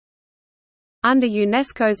Under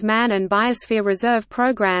UNESCO's Man and Biosphere Reserve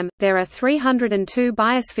Program, there are 302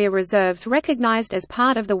 biosphere reserves recognized as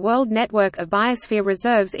part of the World Network of Biosphere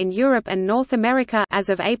Reserves in Europe and North America as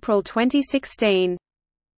of April 2016.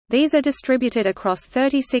 These are distributed across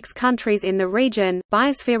 36 countries in the region.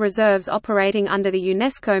 Biosphere reserves operating under the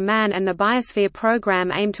UNESCO Man and the Biosphere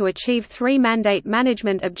Program aim to achieve three mandate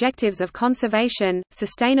management objectives of conservation,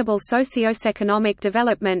 sustainable socio-economic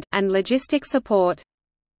development, and logistic support.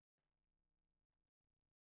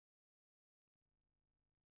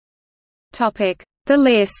 The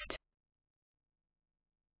list.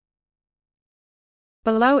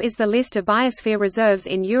 Below is the list of biosphere reserves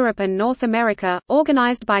in Europe and North America,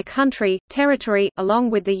 organized by country, territory, along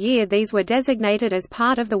with the year these were designated as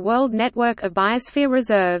part of the World Network of Biosphere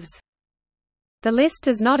Reserves. The list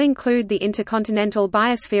does not include the Intercontinental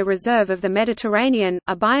Biosphere Reserve of the Mediterranean,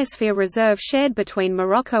 a biosphere reserve shared between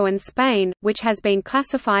Morocco and Spain, which has been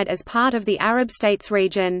classified as part of the Arab States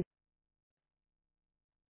region.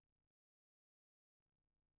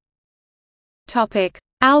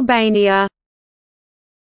 Albania.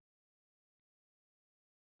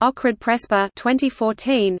 Ohrid Prespa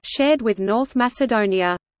 2014 shared with North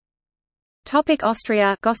Macedonia.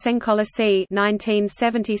 Austria Gosenkolasi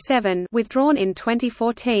 1977 withdrawn in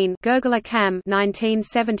 2014. Gurgula Kam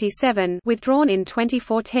 1977 withdrawn in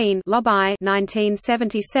 2014. Lobai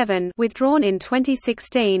 1977 withdrawn in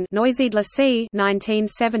 2016. Neusiedler See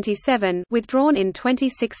 1977 withdrawn in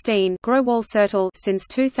 2016. Growalsertal since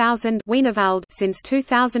 2000. Wienerwald since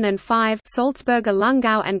 2005. Salzburger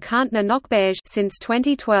Lungau and Kärntner Nockberge since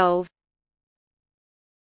 2012.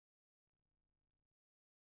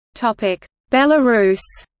 Belarus.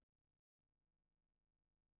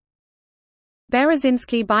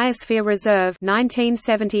 Berezinski Biosphere Reserve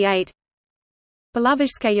 1978.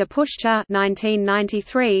 Belovezhskaya Pushcha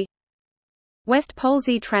 1993. West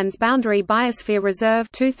Polsy Transboundary Biosphere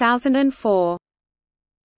Reserve 2004.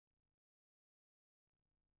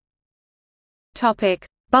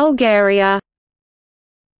 Bulgaria.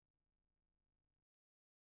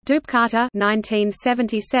 Dubkata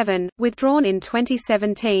 1977 withdrawn in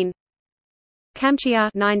 2017. Kamchia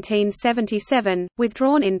 1977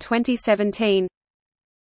 withdrawn in 2017.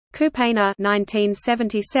 Kupena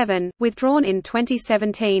 1977 withdrawn in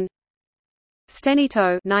 2017.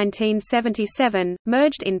 Stenito 1977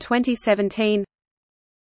 merged in 2017.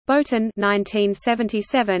 Botan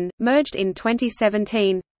 1977 merged in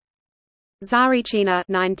 2017. Zarichina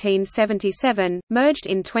 1977 merged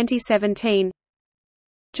in 2017.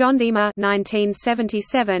 Jondima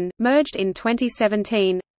 1977 merged in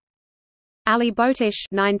 2017. Ali Botish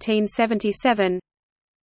 1977.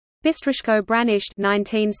 Bistrishko Branisht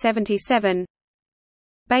 1977.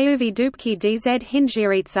 Bayuvi Dubki DZ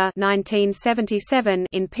Hinjiritsa 1977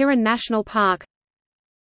 in Piran National Park.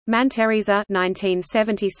 Manteriza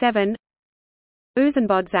 1977.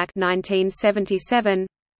 Uzenbodzak 1977.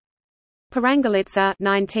 Parangalitsa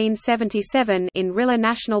 1977 in Rila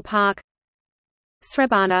National Park.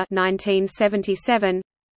 Srebana 1977.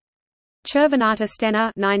 Chervenata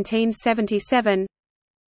Stena 1977.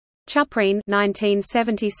 Chuprin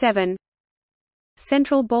 1977.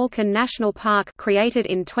 Central Balkan National Park created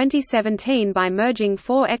in 2017 by merging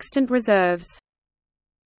 4 extant reserves.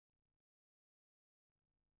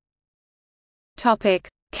 Topic: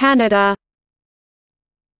 Canada.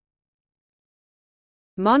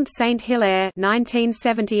 Mont Saint-Hilaire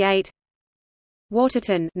 1978.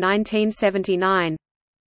 Waterton 1979.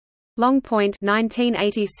 Long Point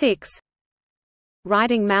 1986.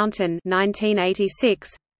 Riding Mountain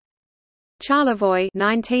 1986. Charlevoix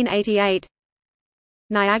 1988.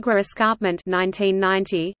 Niagara Escarpment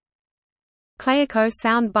 1990. Clayoco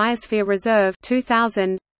Sound Biosphere Reserve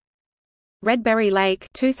 2000. Redberry Lake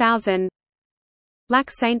 2000.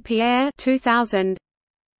 Lac Saint-Pierre 2000.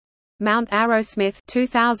 Mount Arrowsmith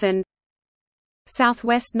 2000.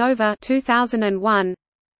 Southwest Nova 2001.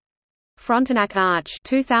 Frontenac Arch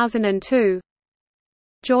 2002.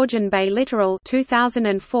 Georgian Bay Littoral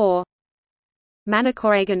 2004.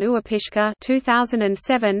 Manicoregan Uapishka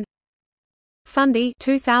 2007. Fundy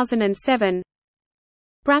 2007.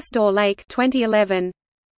 Brasdor Lake 2011.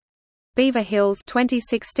 Beaver Hills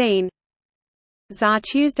 2016. Tsar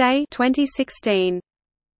Tuesday 2016.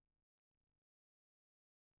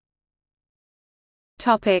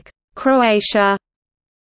 Topic: Croatia.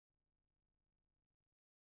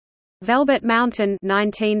 Velvet Mountain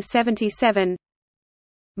 1977.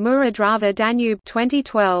 Mura-Drava Danube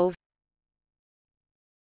 2012.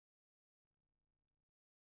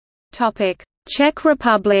 Topic: Czech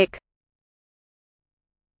Republic.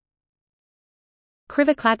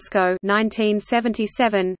 Krivoklatsko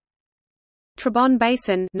 1977. Trebon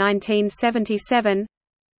Basin 1977,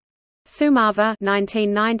 Sumava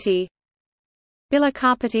 1990,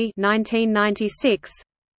 Bilokarpati 1996,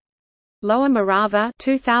 Lower Morava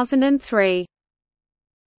 2003.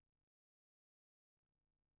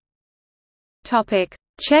 Topic: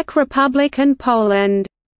 Czech Republic and Poland.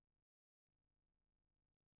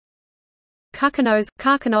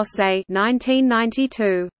 Karkonosze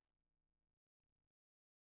 1992.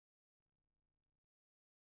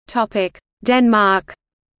 Topic: Denmark.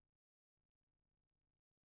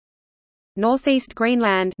 Northeast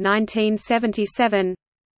Greenland 1977.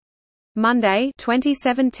 Monday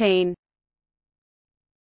 2017.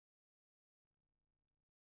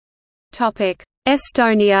 Topic: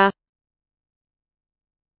 Estonia.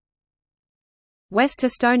 West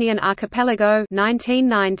Estonian Archipelago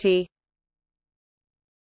 1990.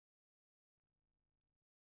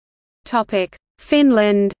 Topic: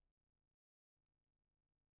 Finland.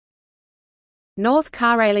 North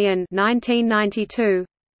Karelian 1992.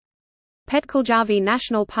 Petkaljärvi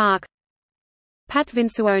National Park,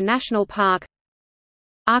 Patvinsuo National Park,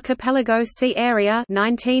 Archipelago Sea Area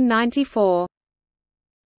 1994.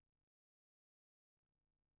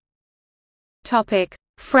 Topic: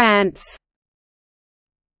 France.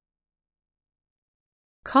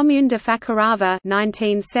 Commune de Fakarava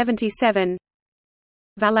 1977,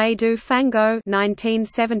 Vallée du Fango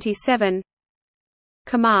 1977,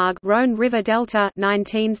 Camargue Rhône River Delta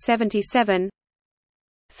 1977,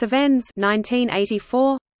 Cévennes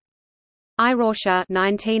 1984, Irosia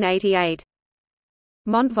 1988,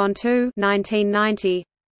 Mont Ventoux 1990,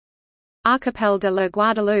 Archipel de la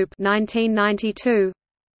Guadeloupe 1992,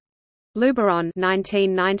 Luberon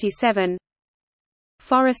 1997,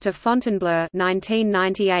 Forest of Fontainebleau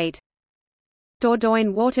 1998,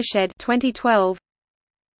 Dordogne Watershed 2012,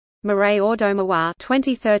 Marais Audomarois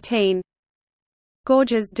 2013,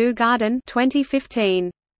 Gorges du Gardon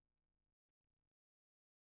 2015.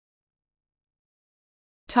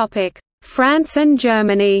 Topic: France and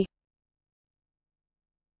Germany.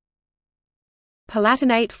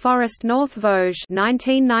 Palatinate Forest North Vosges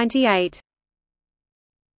 1998.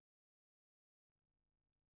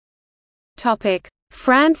 Topic: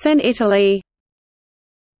 France and Italy.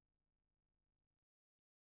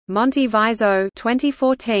 Monte Viso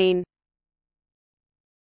 2014.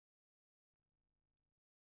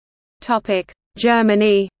 Topic: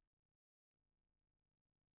 Germany.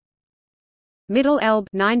 Middle Elbe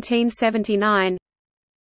 1979,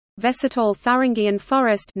 Westtal Thuringian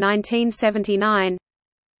Forest 1979,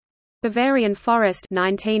 Bavarian Forest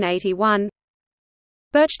 1981,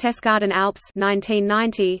 Berchtesgaden Alps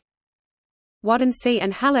 1990, Waddensee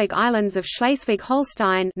and Hallig Islands of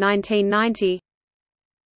Schleswig-Holstein 1990,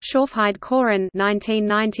 Schorfheide Koren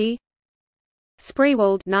 1990,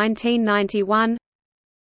 Spreewald 1991,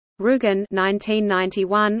 Rügen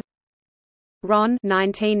 1991, Ron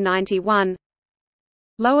 1991,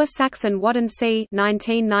 Lower Saxon Waddensee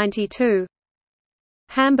 1992,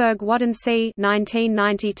 Hamburg Waddensee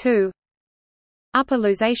 1992, Upper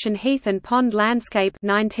Lusatian Heath and Pond Landscape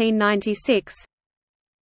 1996,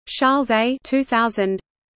 Schalsee 2000,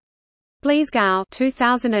 Bliesgau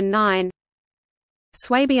 2009,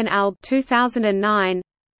 Swabian Alb 2009,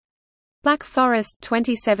 Black Forest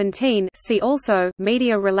 2017. See also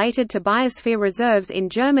media related to biosphere reserves in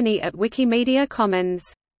Germany at Wikimedia Commons.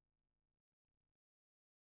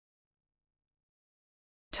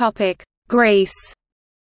 Topic: Greece.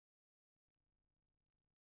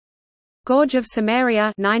 Gorge of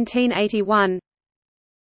Samaria 1981,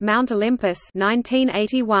 Mount Olympus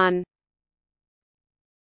 1981.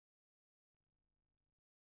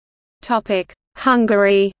 Topic: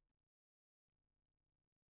 Hungary.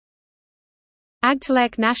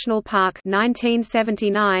 Agtelek National Park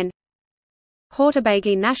 1979,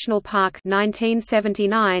 Hortobágy National Park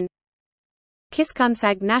 1979,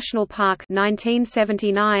 Kiskunság National Park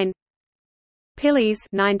 1979, Pilis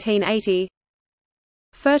 1980,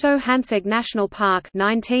 Furto-Hansig National Park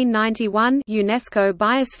 1991, UNESCO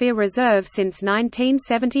Biosphere Reserve since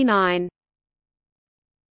 1979.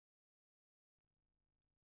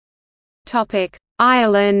 Topic: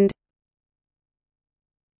 Ireland.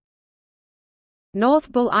 North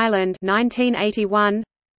Bull Island 1981,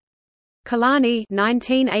 Killarney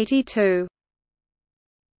 1982.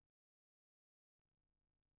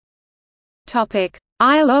 Topic: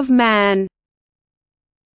 Isle of Man.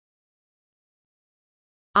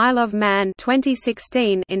 Isle of Man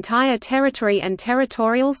 2016, entire territory and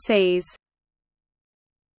territorial seas.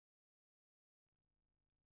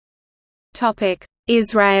 Topic: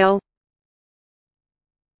 Israel.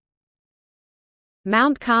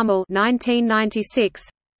 Mount Carmel 1996,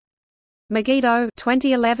 Megiddo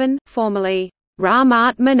 2011, formerly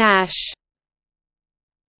Ramat Monash.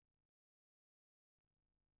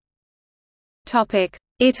 Topic: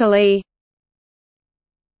 Italy.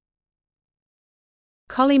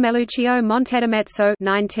 Collimeluccio Montedimezzo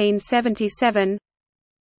 1977,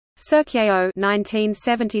 Cerchieo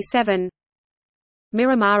 1977,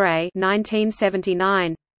 Miramare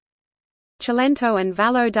 1979, Cilento and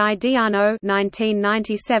Vallo di Diano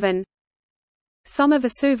 1997, Somma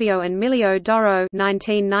Vesuvio and Miglio d'Oro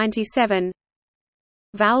 1997,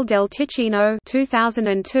 Val del Ticino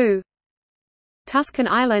 2002, Tuscan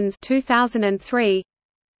Islands 2003,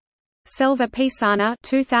 Selva Pisana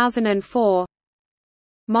 2004,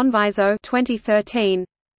 Monviso 2013,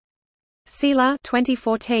 Sila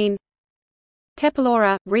 2014,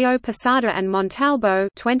 Tepalora, Rio Posada and Montalbo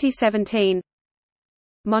 2017,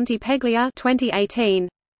 Montepeglia 2018,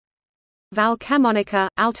 Val Camonica,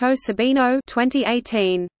 Alto Sabino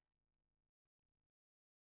 2018.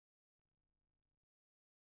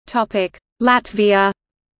 Topic: Latvia.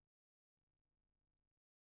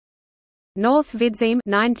 North Vidzeme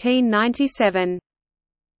 1997.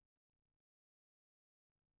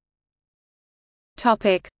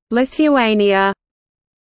 Topic: Lithuania.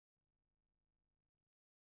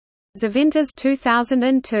 Zavintas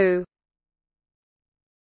 2002.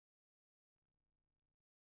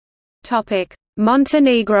 Topic: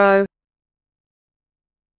 Montenegro.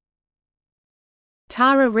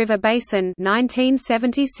 Tara River Basin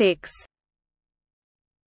 1976.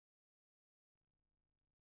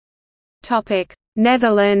 Topic: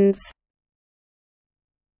 Netherlands.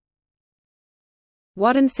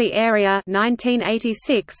 Waddensee area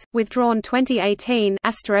 1986, withdrawn 2018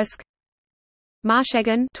 asterisk.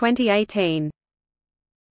 Marschegan 2018.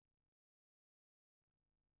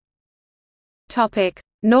 Topic: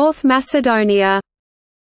 North Macedonia.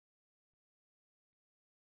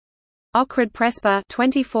 Ohrid Prespa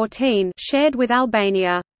 2014, shared with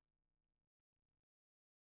Albania.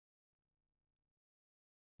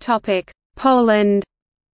 Topic: Poland.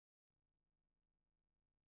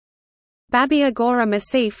 Babia Gora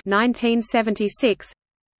Massif 1976,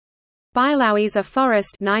 Białowieża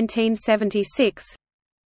Forest 1976,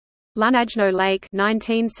 Lunajno Lake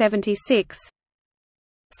 1976,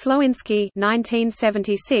 Słowiński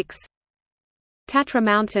 1976, Tatra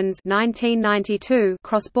Mountains 1992,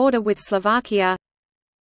 cross-border with Slovakia,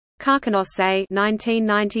 Karkonosze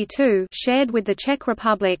 1992, shared with the Czech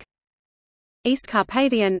Republic, East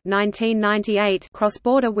Carpathian 1998,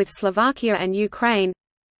 cross-border with Slovakia and Ukraine,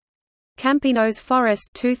 Campinos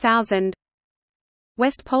Forest 2000,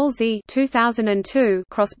 West Polsey 2002,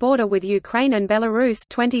 cross-border with Ukraine and Belarus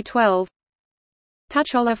 2012,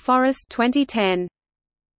 Tuchola Forest 2010.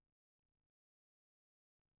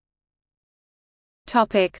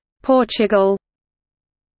 Topic: Portugal.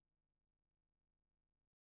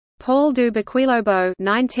 Paul do Baquilobo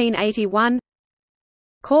 1981,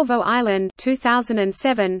 Corvo Island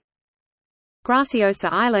 2007, Graciosa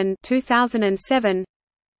Island 2007,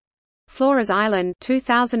 Flores Island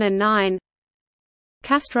 2009,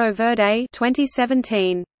 Castro Verde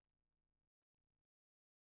 2017.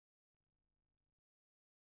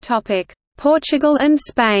 Topic: Portugal and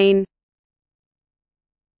Spain.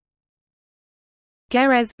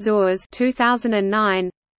 Gerês, Azores 2009,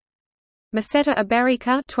 Meseta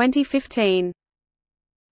Ibérica 2015.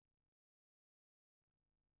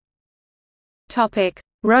 Topic: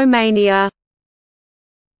 Romania.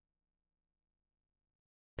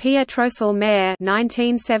 Pietrosul Mare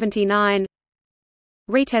 1979,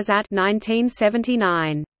 Retezat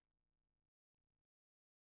 1979.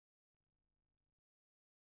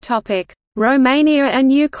 Topic: Romania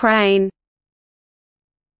and Ukraine.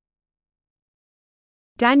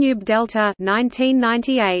 Danube Delta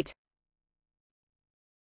 1998.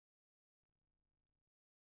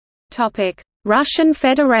 Topic: Russian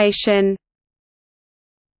Federation.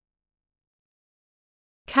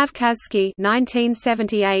 Kavkazsky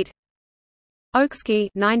 1978, Oksky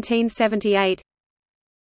 1978,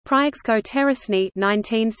 Pryexko Terasny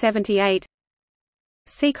 1978,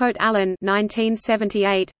 Seacote Allen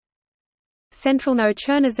 1978, Centralno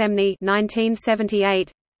Chernozemny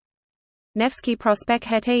 1978, Nevsky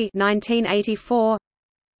Prospekhety 1984,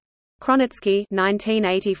 Kronitsky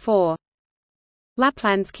 1984,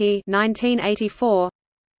 Laplansky 1984,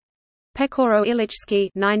 Pekoro Ilichsky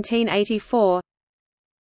 1984,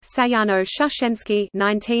 Sayano Shushensky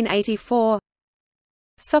 1984,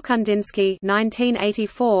 Sokundinsky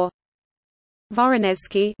 1984,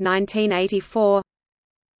 Voronezsky 1984,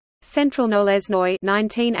 Centralnolesnoy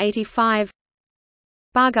 1985,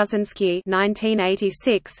 Barguzinsky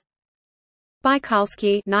 1986,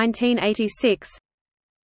 Baikalsky 1986,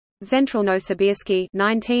 Zentralnosibirski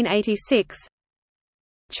 1986,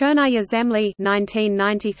 Chernaya Zemlyi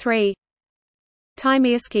 1993,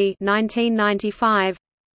 Tymirski 1995,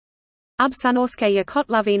 Ubsunorskeya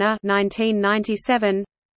Kotlovina 1997,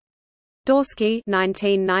 Dorsky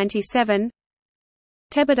 1997,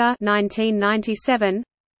 Tebeda 1997,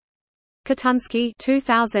 Katunsky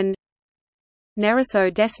 2000,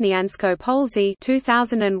 Nereso Desniansko Polsy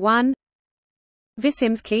 2001,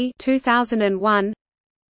 Visimsky 2001,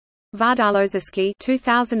 Vardaloziski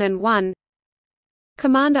 2001,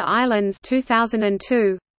 Commander Islands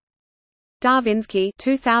 2002, Darvinsky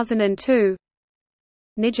 2002,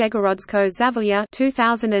 Nijegorodsko Zavalya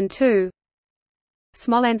 2002,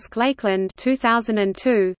 Smolensk Lakeland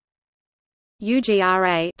 2002,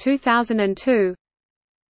 UGRA 2002,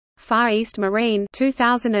 Far East Marine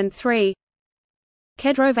 2003,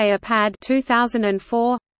 Kedrovaya Pad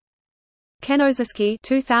 2004, Kenoziski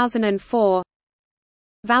 2004,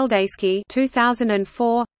 Valdejski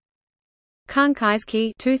 2004,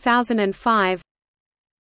 Kankaiski 2005,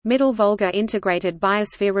 Middle Volga Integrated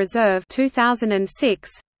Biosphere Reserve 2006,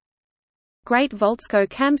 Great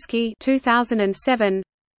Voltsko-Kamsky 2007,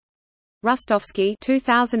 Rustovsky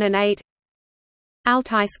 2008,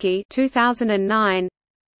 Altaisky 2009,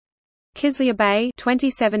 Kislia Bay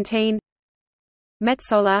 2017,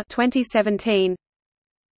 Metsola 2017,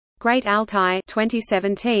 Great Altai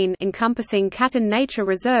 2017 encompassing Katyn Nature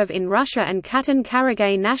Reserve in Russia and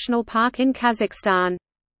Katyn-Karagay National Park in Kazakhstan.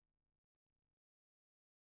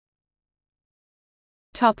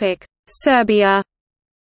 Topic: Serbia.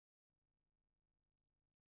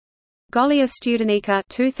 Golija Studenica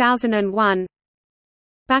 2001,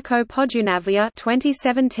 Bako Podunavlja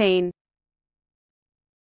 2017.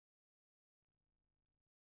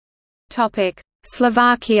 Topic: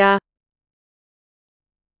 Slovakia.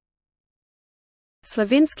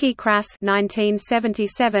 Slavinsky Kras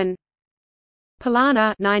 1977,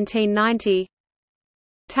 Polana 1990,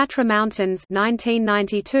 Tatra Mountains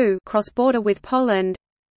 1992 cross-border with Poland,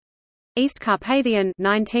 East Carpathian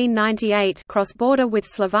 1998 cross-border with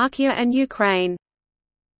Slovakia and Ukraine.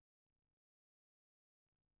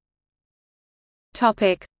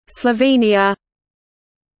 Topic: Slovenia.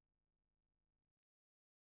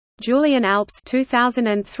 Julian Alps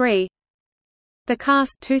 2003, The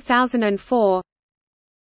Karst 2004,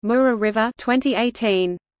 Mura River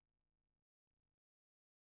 2018.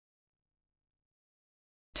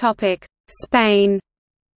 Topic: Spain.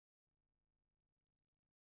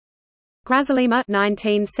 Grazalema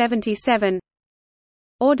 1977,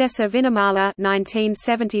 Ordesa Vinamala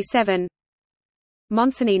 1977,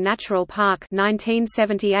 Monsoni Natural Park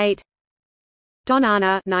 1978,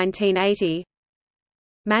 Donana 1980,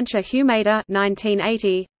 Mancha Humeda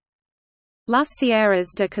 1980, Las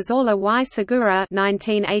Sierras de Cazorla y Segura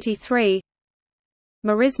 1983,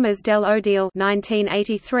 Marismas del Odile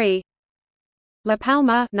 1983, La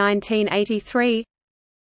Palma 1983,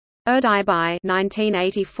 Urdaibai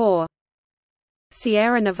 1984,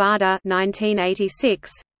 Sierra Nevada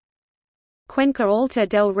 1986, Cuenca Alta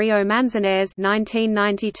del Rio Manzanares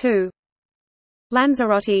 1992,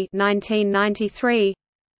 Lanzarote 1993,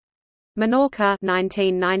 Menorca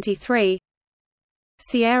 1993,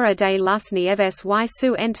 Sierra de las Nieves y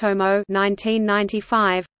su Entomo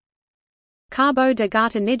 1995, Cabo de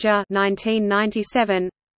Gata Niger 1997,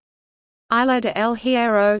 Isla de El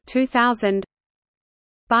Hierro 2000,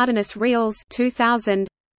 Bardenas Reals 2000,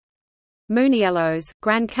 Munielos,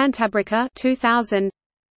 Gran Cantabrica 2000,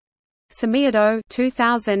 Semiado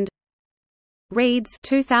 2000, Reeds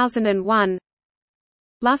 2001,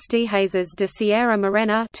 Las Dehesas de Sierra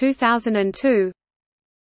Morena 2002,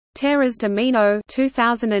 Terras de Mino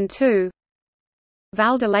 2002,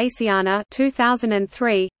 Val de Laciana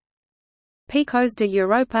 2003, Picos de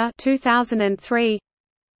Europa 2003,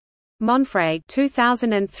 Monfragüe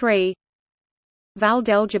 2003, Val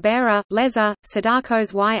del Jabera, Leza,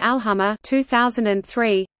 Sadakos y Alhama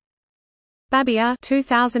 2003, Babia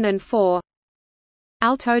 2004,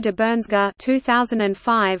 Alto de Bernsga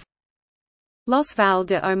 2005, Los Val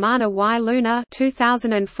de Omana y Luna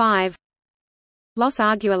 2005, Los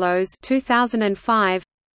Arguellos 2005,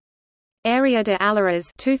 Area de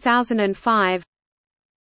Alaras 2005,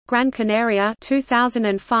 Gran Canaria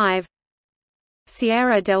 2005,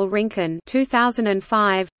 Sierra del Rincon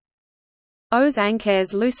 2005, Os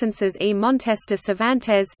Ancares Lucenses y Montes de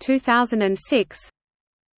Cervantes 2006,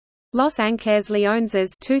 Los Ancares Leonses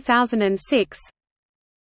 2006,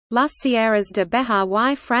 Las Sierras de Bejar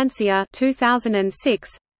y Francia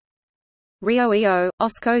 2006, Rio Io,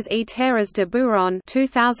 Oscos y Terras de Buron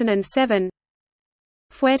 2007,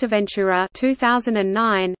 Fuerteventura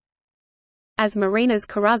 2009, as Marinas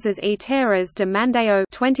Caruzas e Terras de Mandeo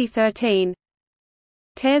 2013,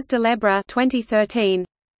 Terres de l'Ebre 2013,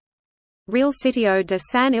 Real Sitio de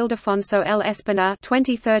San Ildefonso el Espina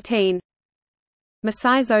 2013,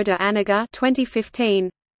 Macizo de Anaga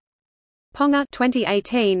 2015, Ponga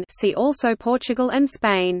 2018. See also Portugal and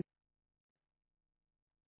Spain.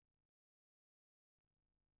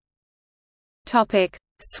 Topic: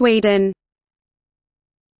 Sweden.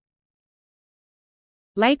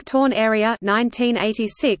 Lake Torn area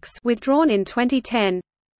 1986 withdrawn in 2010.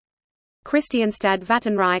 Kristianstad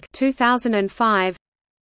Vattenreich 2005.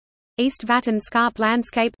 East Vatten Scarp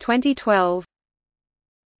Landscape 2012.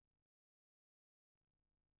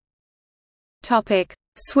 Topic: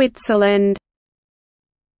 Switzerland.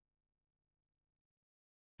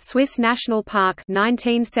 Swiss National Park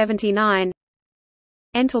 1979.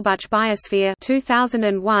 Entelbach Biosphere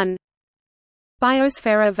 2001.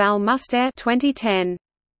 Biosphera Val Muster 2010.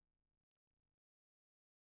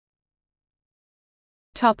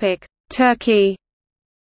 Topic: Turkey.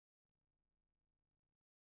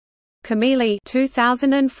 Kamili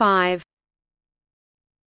 2005.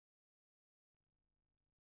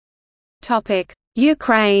 Topic: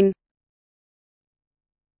 Ukraine.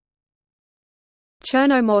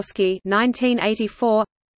 Chernomorsky 1984.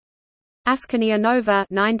 Askania Nova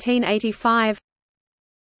 1985.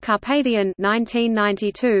 Carpathian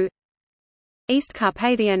 1992. East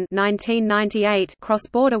Carpathian 1998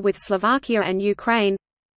 cross-border with Slovakia and Ukraine.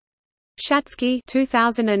 Shatsky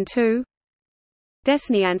 2002.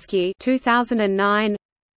 Desniansky 2009.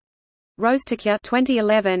 Roztokia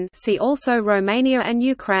 2011. See also Romania and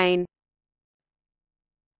Ukraine.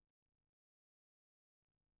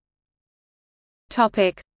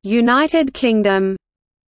 Topic: United Kingdom.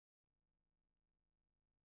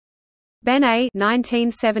 Benay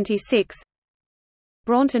 1976.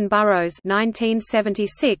 Braunton Burrows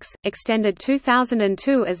 1976, extended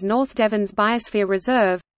 2002 as North Devon's Biosphere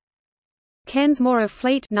Reserve. Kensmore of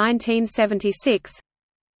Fleet 1976.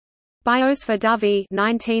 Biosphère Dovey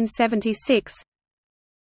 1976.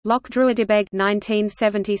 Loch Druidibeg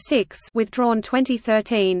 1976, withdrawn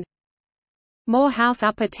 2013. Moor House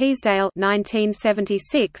Upper Teesdale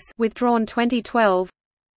 1976, withdrawn 2012.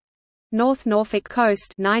 North Norfolk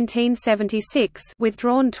Coast 1976,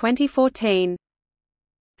 withdrawn 2014.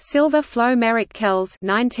 Silver Flow Merrick Kells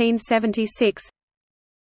 1976.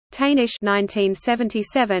 Tainish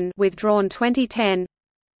 1977, withdrawn 2010.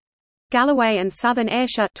 Galloway and Southern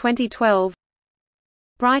Ayrshire 2012.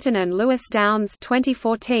 Brighton and Lewis Downs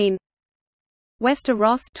 2014. Wester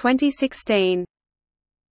Ross 2016.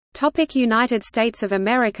 Topic: United States of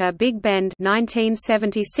America. Big Bend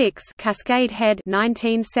 1976, Cascade Head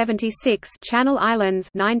 1976, Channel Islands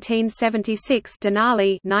 1976,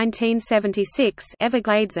 Denali 1976,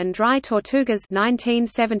 Everglades and Dry Tortugas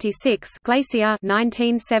 1976, Glacier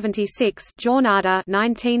 1976, Jornada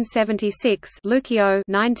 1976, Lucio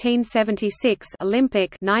 1976,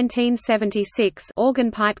 Olympic 1976,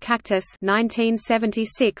 Organpipe Cactus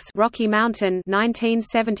 1976, Rocky Mountain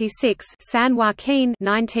 1976, San Joaquin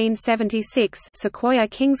 1976, Sequoia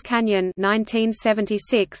Kings Canyon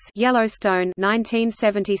 1976, Yellowstone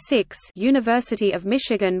 1976, University of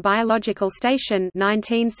Michigan Biological Station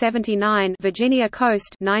 1979, Virginia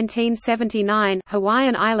Coast 1979,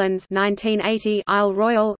 Hawaiian Islands 1980, Isle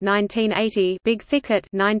Royale 1980, Big Thicket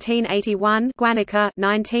 1981, Guanica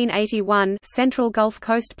 1981, Central Gulf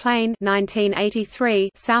Coast Plain 1983,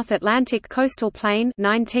 South Atlantic Coastal Plain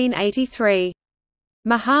 1983.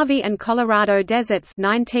 Mojave and Colorado Deserts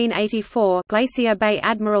 1984, Glacier Bay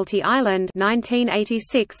Admiralty Island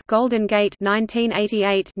 1986, Golden Gate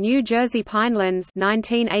 1988, New Jersey Pinelands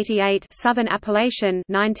 1988, Southern Appalachian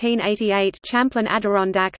 1988, Champlain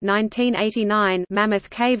Adirondack 1989, Mammoth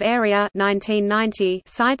Cave Area 1990,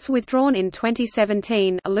 sites withdrawn in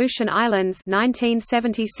 2017, Aleutian Islands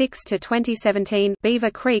 1976 to 2017, Beaver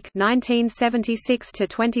Creek 1976 to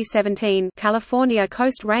 2017, California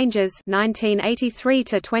Coast Ranges 1983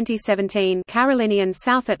 to 2017, Carolinian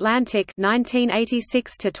South Atlantic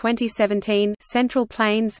 1986 to 2017, Central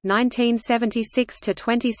Plains 1976 to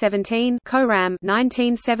 2017, Coram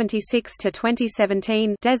 1976 to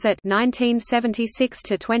 2017, Desert 1976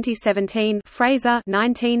 to 2017, Fraser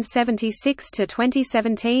 1976 to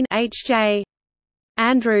 2017, H.J.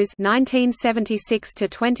 Andrews 1976 to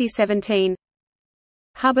 2017,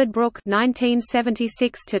 Hubbard Brook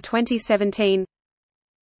 1976 to 2017,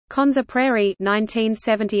 Konza Prairie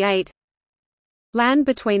 1978, Land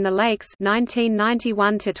Between the Lakes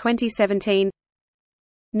 1991 to 2017,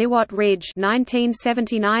 Niwot Ridge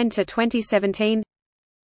 1979 to 2017,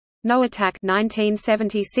 Noatak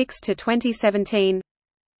 1976 to 2017,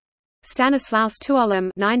 Stanislaus Tuolum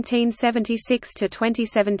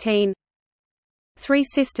 (1976–2017), Three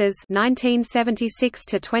Sisters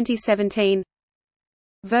 (1976–2017),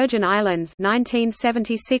 Virgin Islands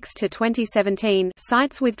 (1976–2017),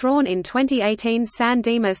 sites withdrawn in 2018. San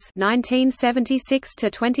Dimas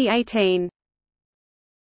 (1976–2018).